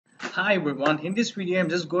Hi everyone. In this video, I'm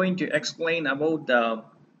just going to explain about how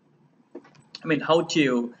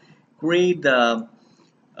to create how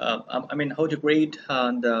to create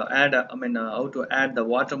the add, how to add the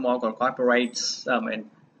watermark or copyrights,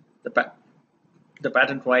 the pa the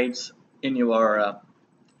patent rights in your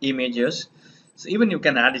images. So even you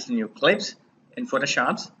can add it in your clips in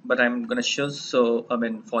Photoshops, but I'm gonna show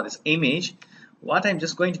for this image, what I'm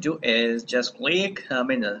just going to do is just click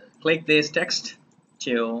this text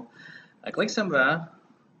to I click somewhere.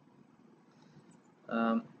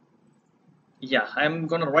 Um, yeah, I'm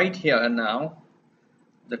gonna write here now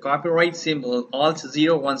the copyright symbol Alt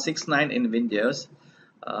 0169 in Windows.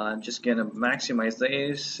 I'm just gonna maximize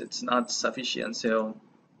this. It's not sufficient, so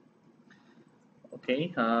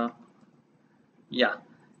okay. Yeah,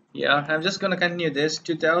 yeah. I'm just gonna continue this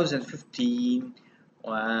 2015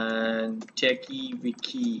 and Techie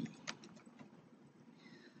Wiki.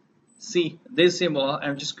 See this symbol.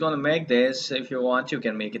 I'm just gonna make this. If you want, you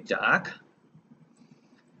can make it dark.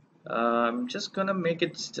 I'm just gonna make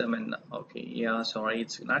it, okay, yeah, sorry,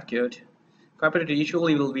 it's not good. Copyright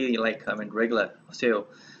usually will be like, regular. So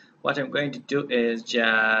what I'm going to do is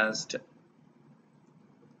just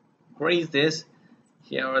erase this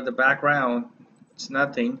here at the background. It's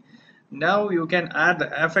nothing. Now you can add the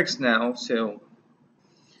effects now. So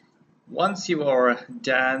once you are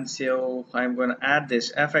done, so I'm gonna add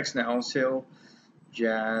this effects now. So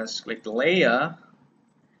just click the layer,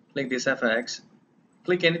 click this effects.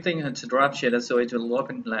 Click anything that's a drop shader so it will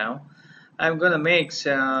open now. I'm gonna make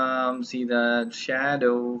some, see the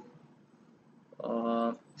shadow,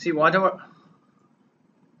 see whatever,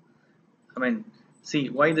 see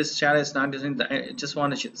why this shadow is not using the, I just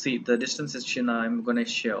want to see the distance is I'm gonna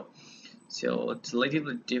show. So it's a little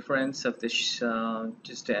bit difference of this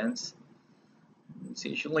distance. See,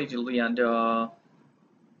 usually it will be under,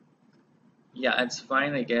 yeah, it's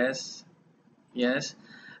fine, I guess. Yes,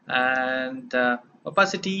 and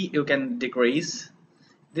opacity you can decrease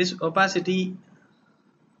this opacity.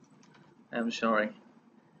 I'm sorry,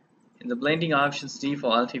 in the blending options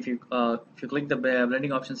default, if you click the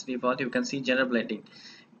blending options default, you can see general blending.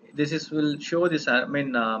 This is will show this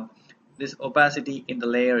this opacity in the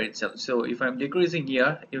layer itself. So if I'm decreasing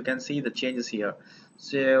here, you can see the changes here.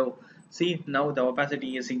 So see, now the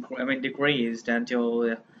opacity is decreased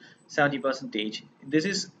until 70%. This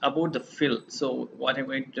is about the fill. So what I'm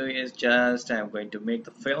going to do is just I'm going to make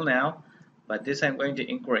the fill now, but this I'm going to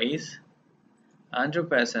increase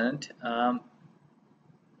 100%.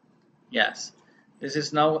 Yes, this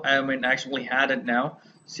is now actually added now.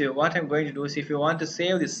 So what I'm going to do is, if you want to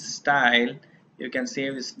save this style, you can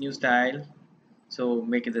save this new style. So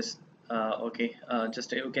make it this okay,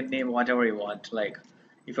 just you can name whatever you want, like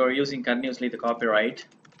if you're using continuously the copyright.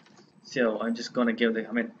 So I'm just gonna give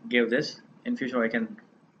give this. In future I can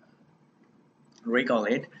recall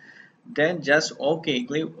it. Then just okay,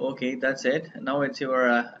 click okay, that's it. Now it's your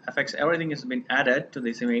effects, everything has been added to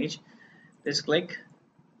this image. Just click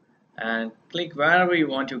and click wherever you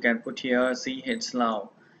want. You can put here. See, it's now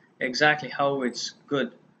exactly how it's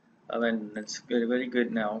good. It's good, very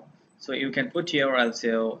good now. So you can put here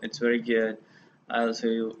also, it's very good.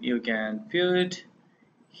 Also you can put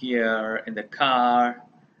here in the car.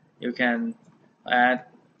 You can add,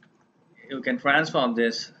 you can transform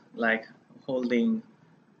this like holding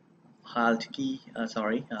Alt key,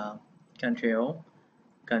 control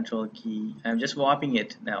key. I'm just warping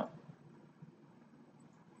it now.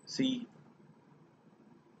 See,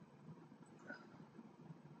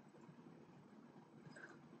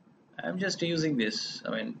 I'm just using this,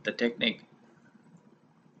 the technique.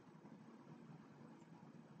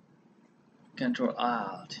 Control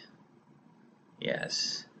Alt.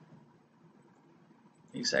 Yes.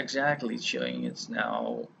 It's exactly showing it's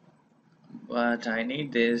now. But I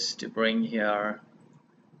need this to bring here.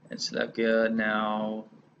 It's look good now.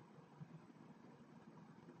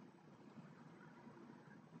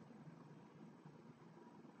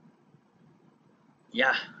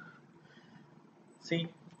 Yeah. See,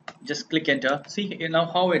 just click enter. See, you know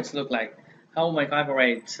how it's look like, how my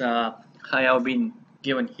copyrights I have been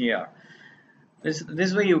given here.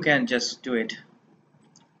 This way you can just do it.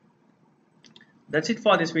 That's it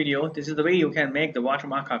for this video. This is the way you can make the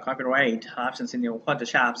watermark or copyright options in your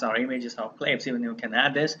Photoshops or images or clips. Even you can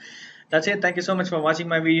add this. That's it. Thank you so much for watching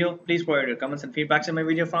my video. Please provide your comments and feedbacks in my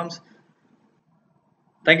video forms.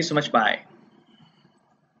 Thank you so much. Bye.